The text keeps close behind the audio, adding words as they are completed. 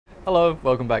Hello,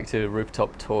 welcome back to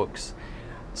Rooftop Talks.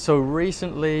 So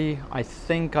recently, I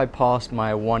think I passed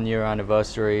my 1 year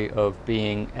anniversary of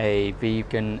being a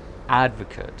vegan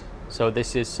advocate. So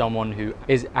this is someone who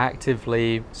is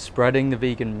actively spreading the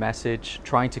vegan message,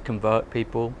 trying to convert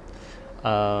people,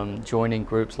 joining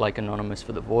groups like Anonymous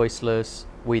for the Voiceless,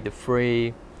 We the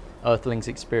Free, Earthlings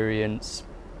Experience.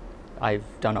 I've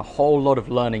done a whole lot of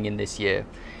learning in this year,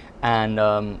 and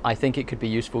I think it could be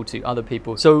useful to other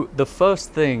people. So the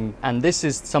first thing, and this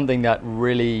is something that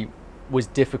really was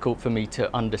difficult for me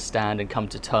to understand and come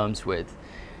to terms with,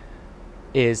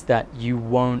 is that you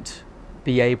won't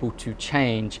be able to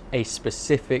change a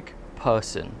specific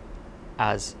person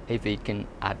as a vegan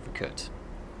advocate.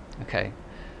 Okay,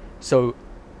 so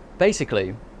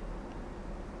basically,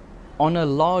 on a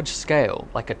large scale,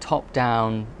 like a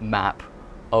top-down map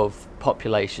of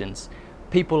populations,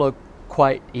 people are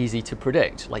quite easy to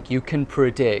predict. Like, you can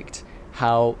predict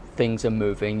how things are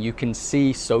moving, you can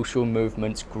see social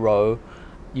movements grow,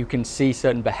 you can see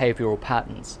certain behavioral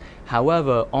patterns.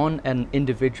 However, on an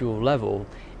individual level,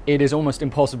 it is almost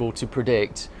impossible to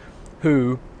predict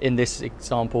who, in this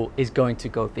example, is going to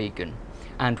go vegan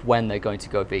and when they're going to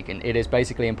go vegan. It is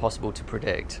basically impossible to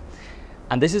predict.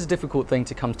 And this is a difficult thing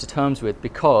to come to terms with,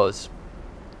 because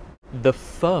the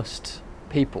first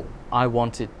people I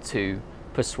wanted to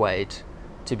persuade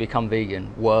to become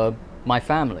vegan were my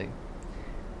family.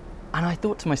 And I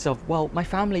thought to myself, well, my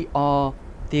family are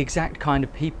the exact kind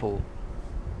of people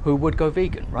who would go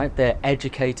vegan, right? They're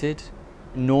educated,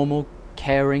 normal,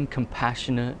 caring,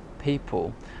 compassionate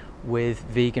people with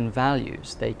vegan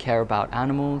values. They care about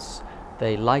animals,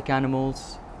 they like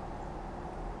animals.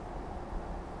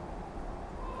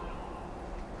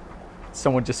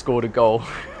 Someone just scored a goal.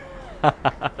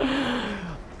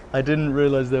 I didn't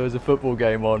realize there was a football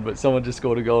game on, but someone just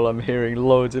scored a goal. I'm hearing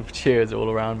loads of cheers all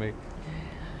around me.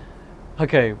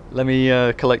 Okay, let me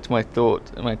collect my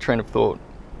train of thought.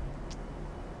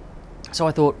 So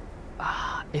I thought,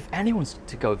 if anyone's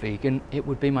to go vegan, it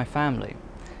would be my family.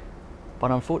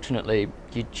 But unfortunately,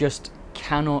 you just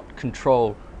cannot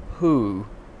control who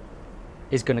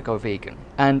is going to go vegan.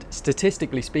 And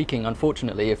statistically speaking,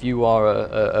 unfortunately, if you are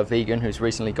a vegan who's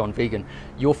recently gone vegan,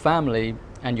 your family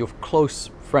and your close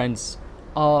friends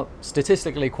are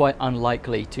statistically quite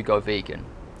unlikely to go vegan.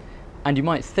 And you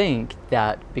might think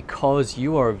that because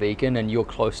you are a vegan and you're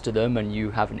close to them and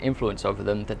you have an influence over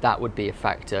them, that would be a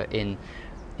factor in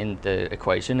the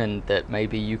equation, and that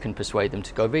maybe you can persuade them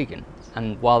to go vegan.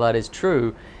 And while that is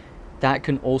true, that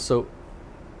can also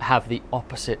have the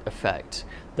opposite effect.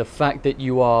 The fact that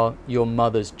you are your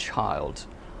mother's child,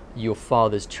 your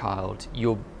father's child,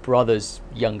 your brother's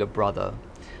younger brother,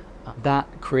 that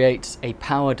creates a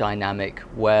power dynamic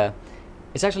where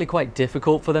it's actually quite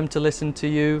difficult for them to listen to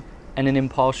you in an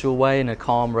impartial way, in a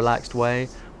calm, relaxed way,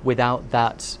 without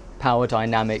that power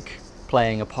dynamic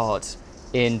playing a part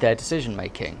in their decision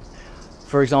making.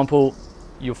 For example,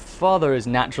 your father is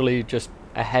naturally just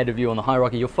ahead of you on the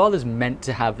hierarchy. Your father's meant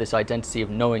to have this identity of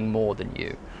knowing more than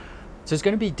you. So it's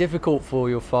going to be difficult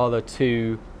for your father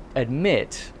to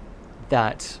admit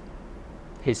that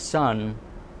his son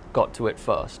got to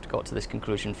this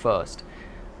conclusion first.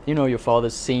 You know, your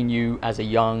father's seen you as a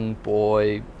young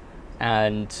boy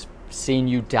and seen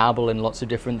you dabble in lots of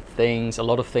different things, a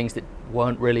lot of things that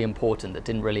weren't really important, that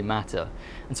didn't really matter.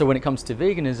 And so when it comes to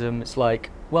veganism, it's like,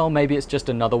 well, maybe it's just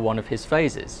another one of his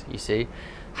phases, you see?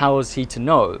 How is he to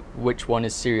know which one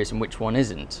is serious and which one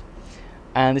isn't?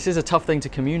 And this is a tough thing to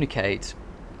communicate.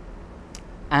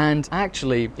 And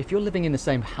actually, if you're living in the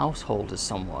same household as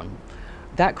someone,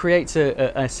 that creates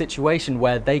a situation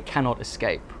where they cannot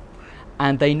escape.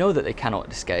 And they know that they cannot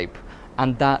escape,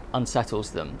 and that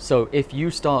unsettles them. So if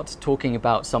you start talking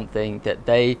about something that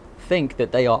they think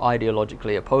that they are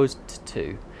ideologically opposed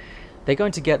to, they're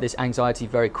going to get this anxiety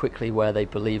very quickly, where they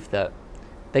believe that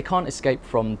they can't escape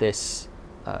from this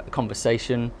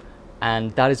conversation,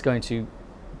 and that is going to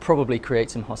probably create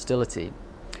some hostility.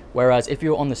 Whereas if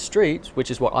you're on the streets,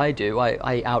 which is what I do,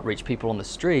 I outreach people on the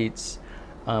streets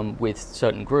with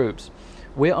certain groups,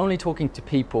 we're only talking to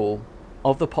people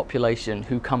of the population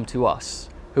who come to us,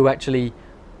 who actually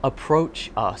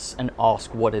approach us and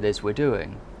ask what it is we're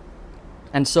doing.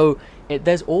 And so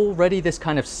there's already this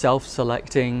kind of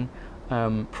self-selecting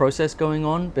process going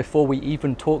on. Before we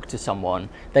even talk to someone,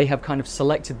 they have kind of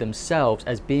selected themselves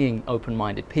as being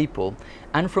open-minded people.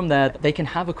 And from there, they can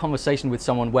have a conversation with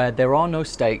someone where there are no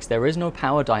stakes, there is no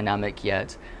power dynamic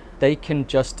yet. They can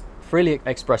just freely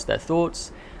express their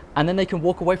thoughts, and then they can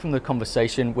walk away from the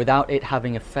conversation without it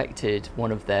having affected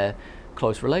one of their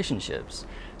close relationships.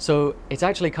 So it's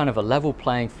actually kind of a level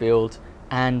playing field,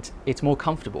 and it's more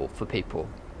comfortable for people.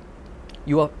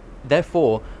 You are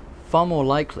therefore far more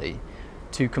likely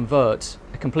to convert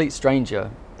a complete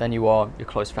stranger than you are your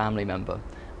close family member.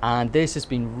 And this has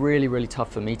been really, really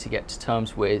tough for me to get to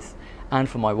terms with, and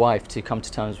for my wife to come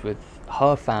to terms with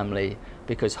her family,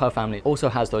 because her family also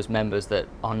has those members that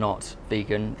are not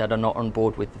vegan, that are not on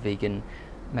board with the vegan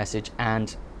message.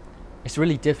 And it's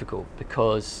really difficult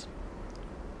because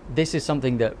this is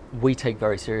something that we take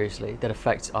very seriously, that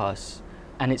affects us.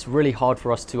 And it's really hard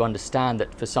for us to understand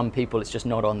that for some people it's just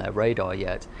not on their radar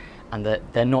yet, and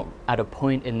that they're not at a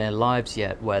point in their lives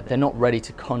yet where they're not ready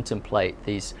to contemplate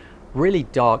these really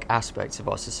dark aspects of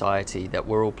our society that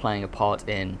we're all playing a part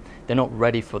in. They're not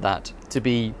ready for that to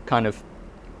be kind of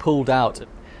pulled out.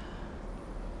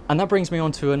 And that brings me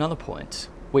on to another point,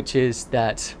 which is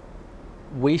that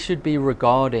we should be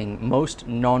regarding most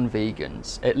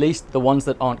non-vegans, at least the ones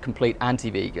that aren't complete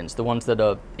anti-vegans, the ones that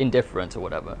are indifferent or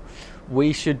whatever,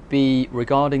 we should be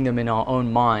regarding them in our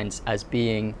own minds as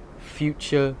being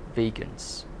future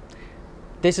vegans.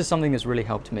 This is something that's really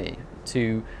helped me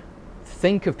to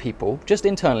think of people, just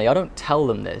internally. I don't tell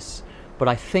them this, but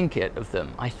I think it of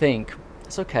them. I think,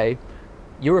 it's okay,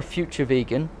 you're a future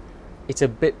vegan. It's a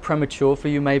bit premature for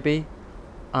you maybe,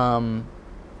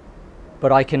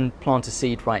 but I can plant a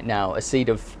seed right now, a seed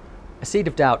of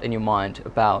doubt in your mind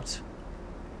about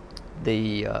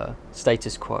the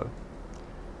status quo,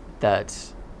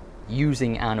 that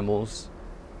using animals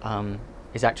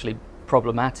is actually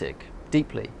problematic,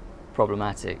 deeply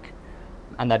problematic,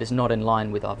 and that is not in line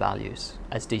with our values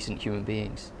as decent human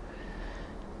beings.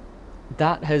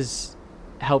 That has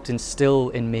helped instill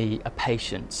in me a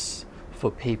patience for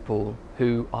people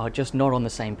who are just not on the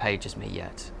same page as me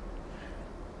yet.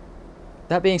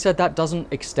 That being said, that doesn't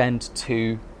extend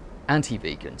to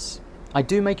anti-vegans. I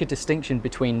do make a distinction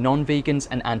between non-vegans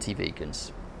and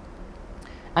anti-vegans.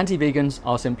 Anti-vegans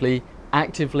are simply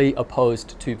actively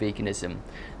opposed to veganism.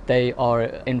 They are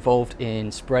involved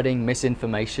in spreading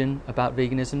misinformation about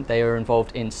veganism. They are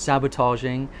involved in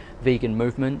sabotaging vegan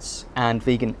movements and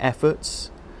vegan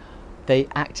efforts. They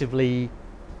actively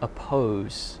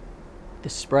oppose the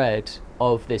spread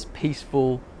of this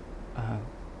peaceful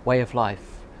way of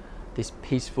life, this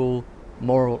peaceful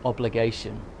moral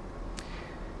obligation.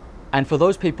 And for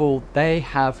those people, they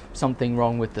have something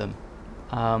wrong with them.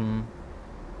 I'm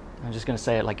just going to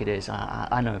say it like it is.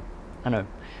 I know.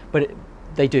 But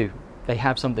they do. They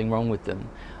have something wrong with them.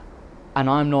 And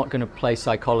I'm not going to play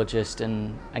psychologist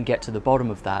and get to the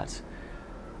bottom of that.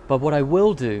 But what I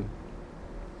will do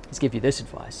is give you this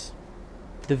advice.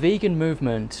 The vegan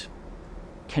movement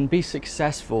can be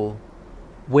successful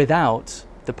without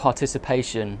the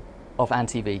participation of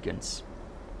anti-vegans.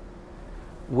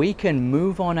 We can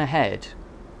move on ahead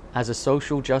as a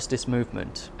social justice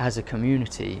movement, as a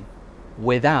community,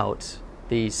 without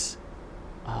these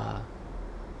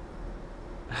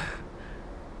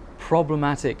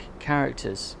problematic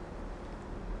characters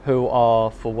who are,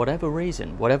 for whatever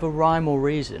reason, whatever rhyme or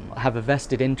reason, have a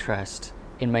vested interest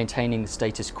in maintaining the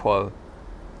status quo,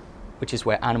 which is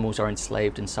where animals are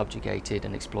enslaved and subjugated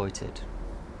and exploited.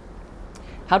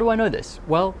 How do I know this?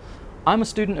 Well, I'm a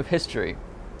student of history,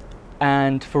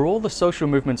 and for all the social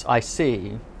movements I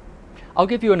see, I'll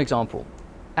give you an example.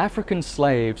 African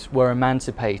slaves were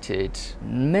emancipated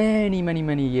many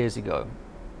years ago.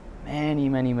 Many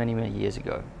years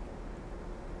ago.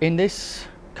 In this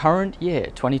current year,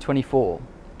 2024,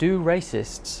 do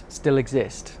racists still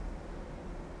exist?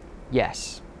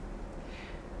 Yes.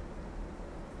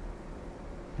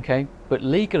 Okay, but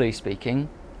legally speaking,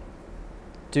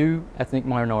 do ethnic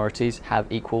minorities have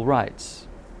equal rights?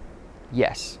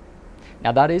 Yes.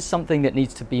 Now that is something that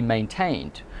needs to be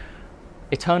maintained.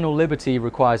 Eternal liberty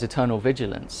requires eternal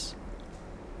vigilance.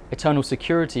 Eternal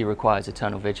security requires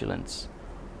eternal vigilance.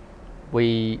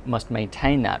 We must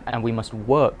maintain that, and we must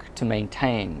work to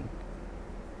maintain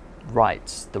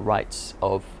rights, the rights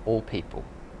of all people.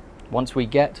 Once we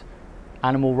get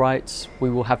animal rights, we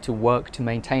will have to work to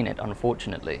maintain it,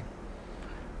 unfortunately.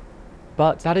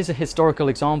 But that is a historical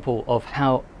example of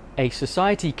how a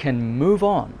society can move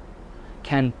on,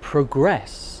 can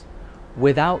progress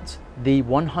without the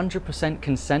 100%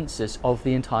 consensus of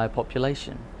the entire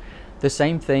population. The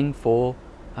same thing for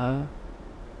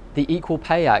the Equal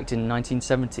Pay Act in the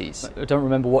 1970s. I don't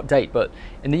remember what date, but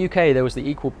in the UK there was the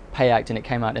Equal Pay Act, and it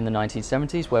came out in the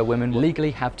 1970s, where women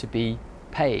legally have to be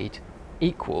paid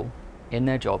equal in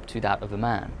their job to that of a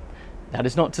man. That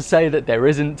is not to say that there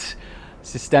isn't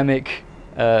systemic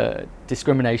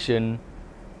discrimination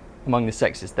among the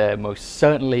sexes. There most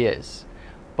certainly is.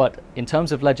 But in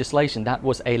terms of legislation, that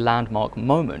was a landmark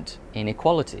moment in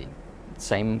equality.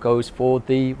 Same goes for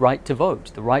the right to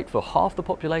vote, the right for half the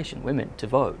population, women, to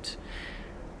vote.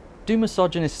 Do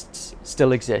misogynists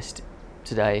still exist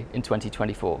today in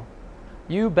 2024?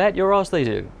 You bet your ass they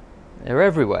do. They're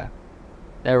everywhere.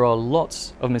 There are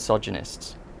lots of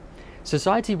misogynists.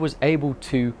 Society was able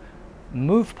to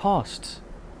move past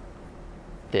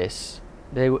this.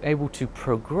 They were able to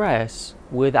progress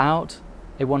without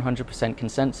a 100%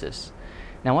 consensus.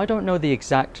 Now, I don't know the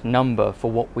exact number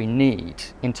for what we need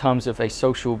in terms of a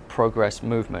social progress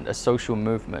movement, a social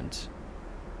movement,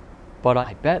 but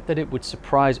I bet that it would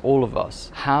surprise all of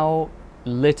us how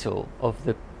little of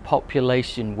the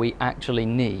population we actually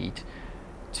need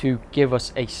to give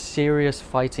us a serious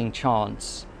fighting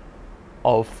chance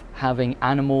of having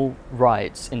animal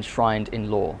rights enshrined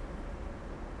in law.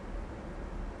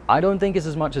 I don't think it's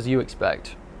as much as you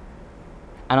expect.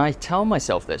 And I tell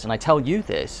myself this, and I tell you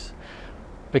this,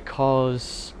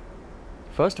 because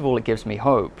first of all, it gives me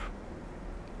hope.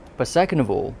 But second of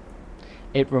all,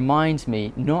 it reminds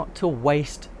me not to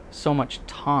waste so much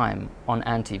time on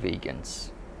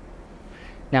anti-vegans.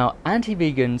 Now,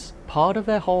 anti-vegans, part of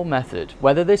their whole method,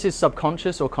 whether this is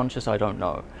subconscious or conscious, I don't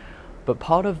know, but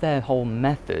part of their whole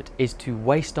method is to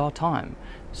waste our time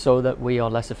so that we are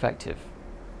less effective.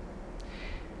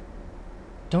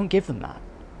 Don't give them that.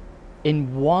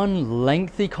 In one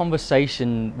lengthy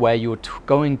conversation where you're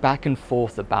going back and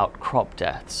forth about crop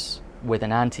deaths with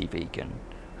an anti-vegan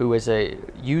who is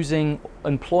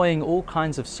employing all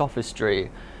kinds of sophistry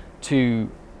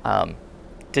to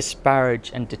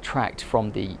disparage and detract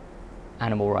from the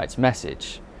animal rights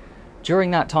message,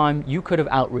 during that time you could have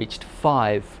outreached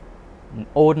 5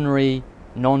 ordinary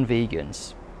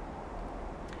non-vegans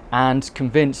and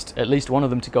convinced at least one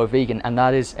of them to go vegan, and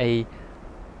that is a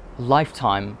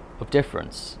lifetime of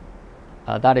difference.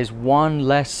 That is one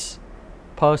less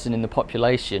person in the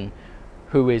population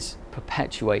who is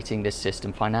perpetuating this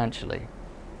system financially.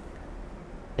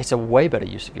 It's a way better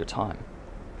use of your time.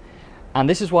 And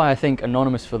this is why I think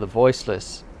Anonymous for the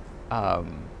Voiceless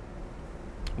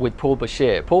with Paul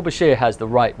Bashir has the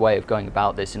right way of going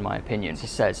about this, in my opinion. He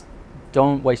says,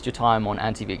 don't waste your time on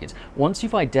anti-vegans. Once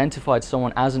you've identified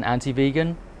someone as an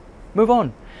anti-vegan, move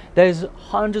on. There's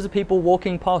hundreds of people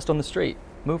walking past on the street.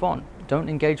 Move on. Don't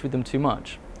engage with them too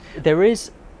much. There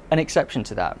is an exception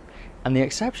to that. And the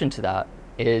exception to that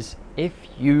is if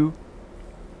you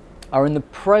are in the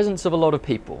presence of a lot of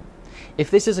people. If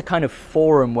this is a kind of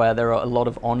forum where there are a lot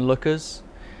of onlookers,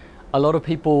 a lot of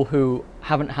people who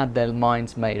haven't had their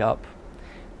minds made up,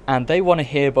 and they want to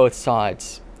hear both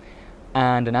sides,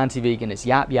 and an anti-vegan is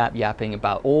yapping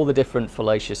about all the different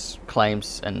fallacious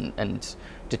claims and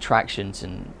detractions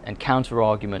and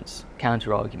counter-arguments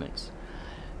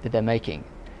that they're making,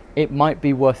 it might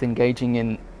be worth engaging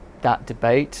in that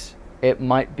debate. It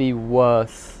might be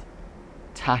worth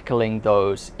tackling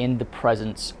those in the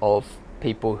presence of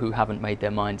people who haven't made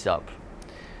their minds up.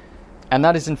 And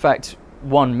that is in fact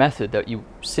one method that you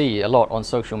see a lot on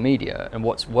social media, and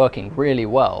what's working really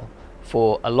well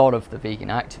for a lot of the vegan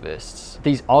activists.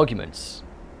 These arguments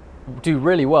do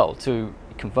really well to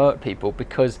convert people,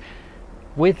 because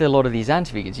with a lot of these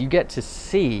anti-vegans you get to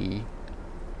see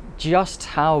just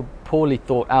how poorly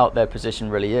thought out their position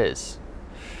really is.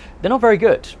 They're not very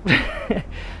good.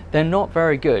 They're not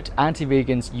very good.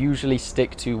 Anti-vegans usually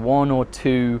stick to one or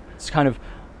two kind of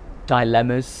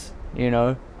dilemmas, you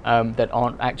know, that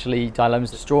aren't actually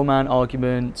dilemmas, straw man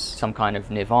arguments, some kind of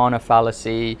nirvana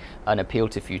fallacy, an appeal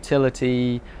to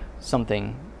futility,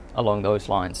 something along those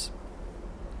lines.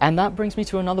 And that brings me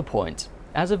to another point.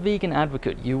 As a vegan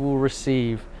advocate, you will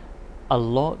receive a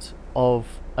lot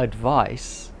of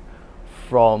advice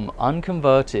from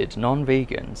unconverted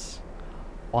non-vegans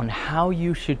on how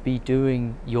you should be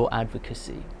doing your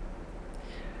advocacy.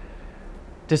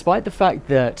 Despite the fact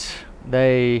that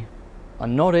they are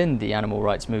not in the animal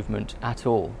rights movement at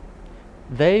all,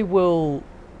 they will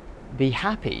be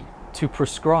happy to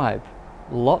prescribe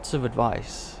lots of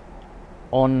advice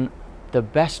on the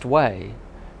best way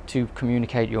to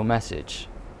communicate your message.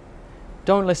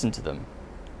 Don't listen to them,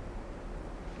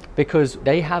 because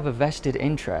they have a vested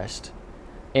interest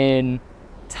in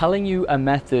telling you a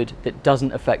method that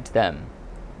doesn't affect them.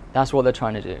 That's what they're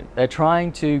trying to do. They're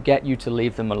trying to get you to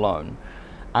leave them alone.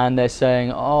 And they're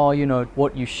saying, oh, you know,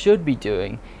 what you should be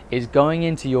doing is going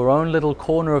into your own little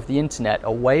corner of the internet,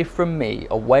 away from me,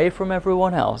 away from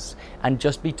everyone else, and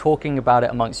just be talking about it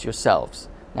amongst yourselves.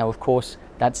 Now, of course,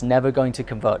 that's never going to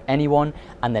convert anyone,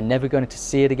 and they're never going to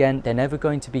see it again. They're never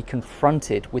going to be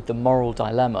confronted with the moral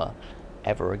dilemma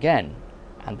ever again.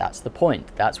 And that's the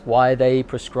point. That's why they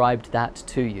prescribed that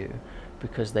to you,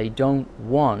 because they don't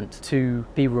want to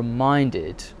be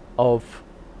reminded of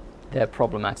their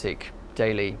problematic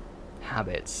daily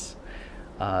habits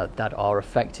that are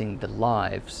affecting the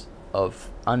lives of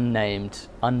unnamed,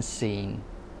 unseen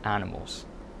animals.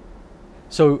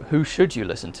 So who should you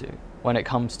listen to when it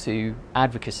comes to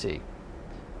advocacy?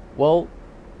 Well,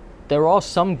 there are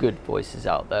some good voices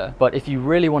out there, but if you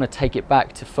really want to take it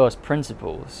back to first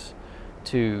principles,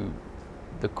 to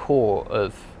the core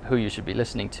of who you should be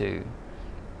listening to,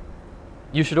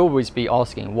 you should always be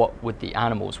asking, what would the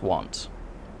animals want?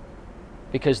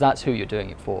 Because that's who you're doing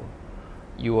it for.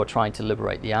 You are trying to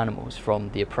liberate the animals from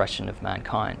the oppression of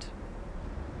mankind.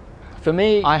 For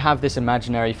me, I have this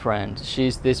imaginary friend.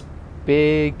 She's this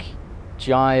big,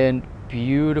 giant,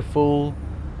 beautiful,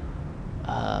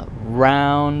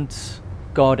 round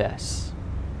goddess.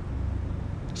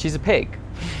 She's a pig.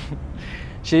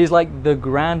 She's like the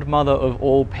grandmother of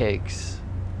all pigs.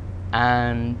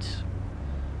 And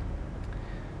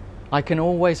I can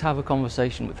always have a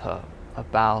conversation with her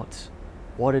about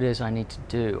what it is I need to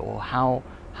do, or how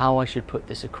I should put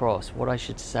this across, what I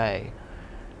should say.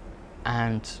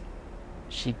 And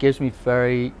she gives me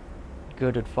very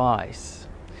good advice,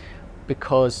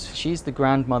 because she's the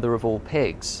grandmother of all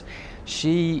pigs.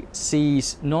 She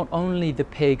sees not only the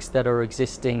pigs that are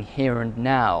existing here and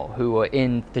now, who are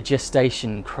in the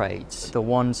gestation crates, the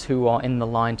ones who are in the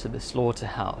line to the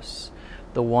slaughterhouse,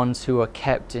 the ones who are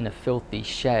kept in a filthy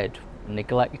shed,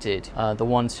 neglected, the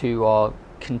ones who are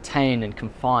contained and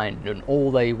confined, and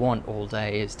all they want all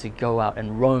day is to go out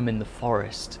and roam in the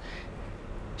forest.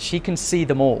 She can see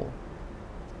them all,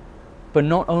 but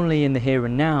not only in the here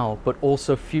and now, but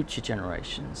also future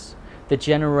generations, the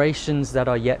generations that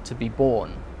are yet to be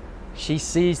born. She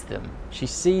sees them. She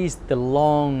sees the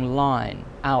long line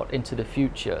out into the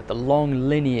future, the long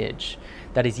lineage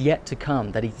that is yet to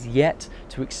come, that is yet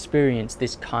to experience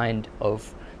this kind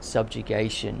of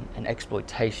subjugation and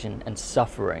exploitation and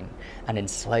suffering and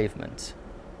enslavement.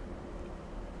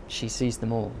 She sees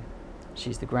them all.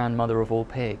 She's the grandmother of all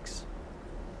pigs.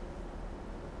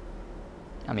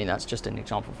 I mean, that's just an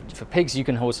example. For pigs, you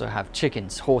can also have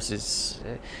chickens, horses,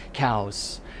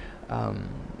 cows,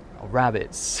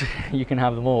 rabbits. You can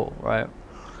have them all, right?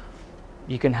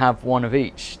 You can have one of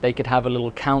each. They could have a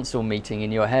little council meeting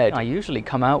in your head. I usually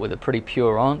come out with a pretty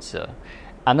pure answer.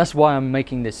 And that's why I'm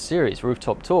making this series,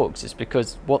 Rooftop Talks, is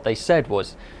because what they said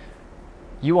was,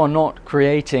 you are not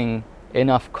creating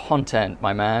enough content,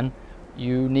 my man.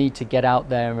 You need to get out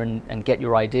there and get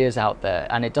your ideas out there.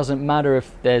 And it doesn't matter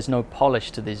if there's no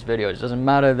polish to these videos. It doesn't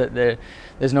matter that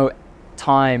there's no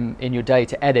time in your day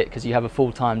to edit because you have a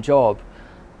full-time job.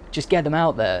 Just get them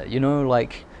out there, you know,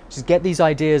 like, just get these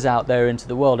ideas out there into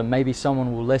the world, and maybe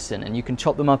someone will listen, and you can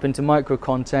chop them up into micro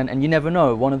content, and you never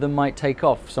know, one of them might take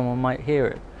off, someone might hear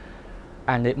it,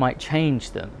 and it might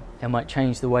change them. It might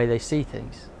change the way they see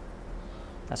things.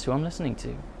 That's who I'm listening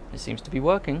to. It seems to be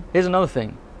working. Here's another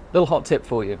thing, little hot tip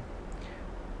for you.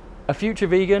 A future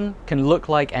vegan can look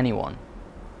like anyone.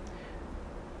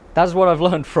 That's what I've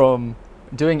learned from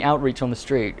doing outreach on the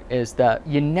street, is that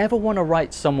you never want to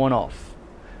write someone off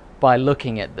by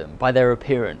looking at them, by their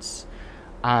appearance,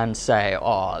 and say,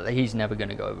 oh, he's never going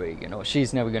to go vegan, or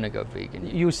she's never going to go vegan.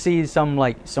 You'll see some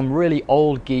really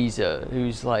old geezer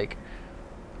who's like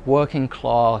working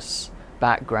class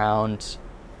background,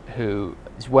 who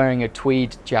is wearing a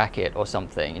tweed jacket or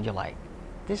something, and you're like,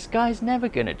 this guy's never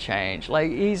going to change.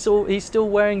 Like, he's still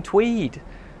wearing tweed.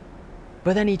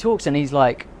 But then he talks and he's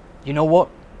like, you know what?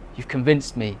 You've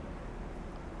convinced me.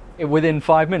 Within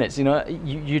 5 minutes, you know,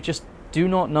 you just do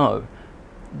not know.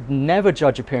 Never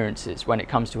judge appearances when it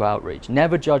comes to outreach.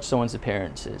 Never judge someone's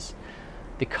appearances.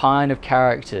 The kind of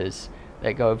characters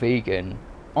that go vegan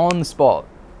on the spot,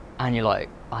 and you're like,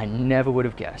 I never would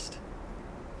have guessed.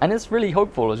 And it's really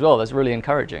hopeful as well. That's really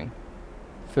encouraging.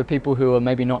 For people who are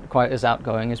maybe not quite as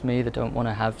outgoing as me, that don't want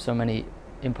to have so many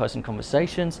in-person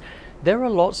conversations, there are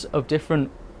lots of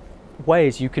different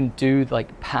ways you can do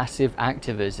like passive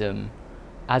activism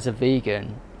as a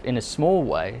vegan in a small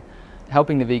way,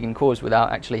 helping the vegan cause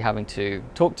without actually having to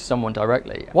talk to someone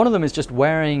directly. One of them is just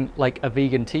wearing like a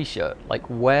vegan t-shirt, like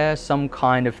wear some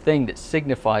kind of thing that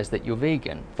signifies that you're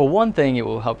vegan. For one thing, it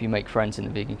will help you make friends in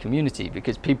the vegan community,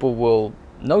 because people will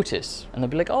notice and they'll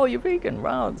be like, oh, you're vegan,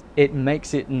 wow. It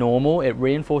makes it normal, it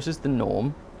reinforces the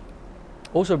norm.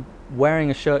 Also, wearing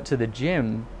a shirt to the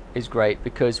gym is great,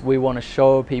 because we want to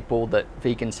show people that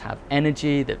vegans have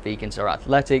energy, that vegans are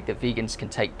athletic, that vegans can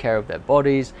take care of their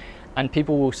bodies. And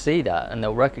people will see that and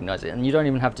they'll recognize it, and you don't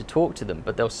even have to talk to them,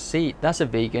 but they'll see that's a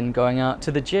vegan going out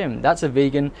to the gym. That's a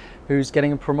vegan who's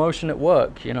getting a promotion at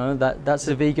work, you know, that's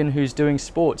a vegan who's doing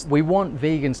sports. We want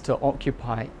vegans to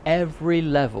occupy every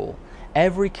level,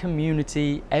 every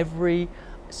community, every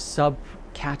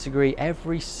subcategory,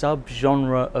 every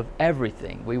subgenre of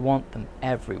everything. We want them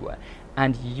everywhere.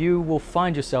 and you will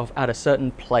find yourself at a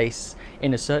certain place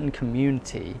in a certain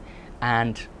community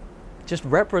and just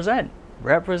represent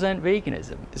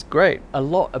veganism. It's great. A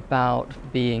lot about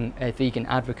being a vegan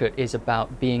advocate is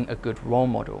about being a good role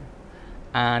model.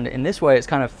 And in this way, it's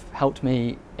kind of helped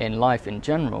me in life in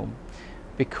general,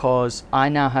 because I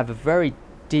now have a very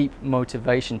deep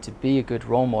motivation to be a good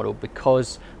role model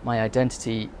because my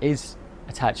identity is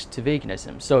attached to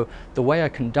veganism. So the way I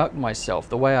conduct myself,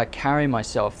 the way I carry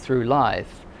myself through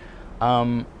life,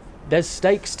 there's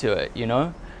stakes to it, you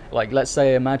know? Like, let's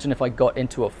say, imagine if I got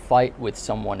into a fight with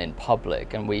someone in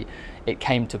public and it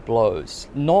came to blows.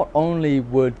 Not only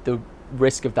would the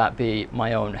risk of that be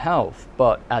my own health,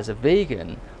 but as a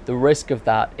vegan, the risk of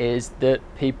that is that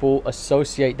people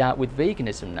associate that with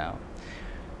veganism now.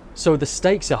 So the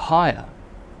stakes are higher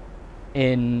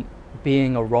in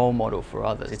being a role model for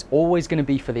others. It's always going to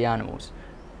be for the animals,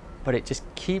 but it just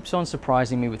keeps on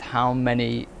surprising me with how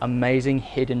many amazing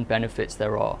hidden benefits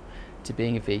there are to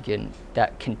being a vegan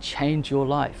that can change your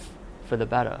life for the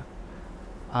better.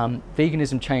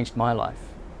 Veganism changed my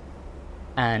life,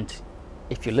 and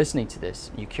if you're listening to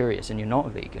this, you're curious and you're not a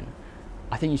vegan,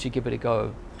 I think you should give it a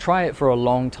go. Try it for a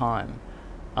long time,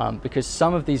 because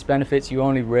some of these benefits you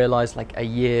only realize like a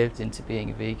year into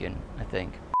being a vegan, I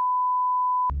think.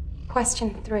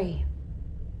 Question 3.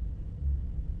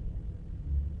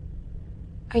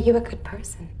 Are you a good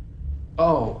person?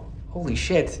 Oh, holy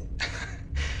shit.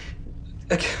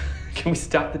 Can we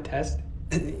stop the test?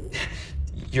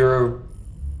 You're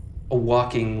a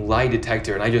walking lie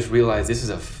detector, and I just realized this is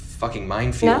a fucking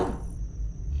minefield. No,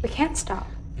 we can't stop.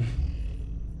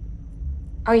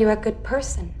 Are you a good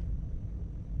person?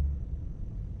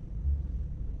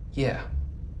 Yeah,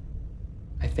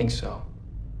 I think so.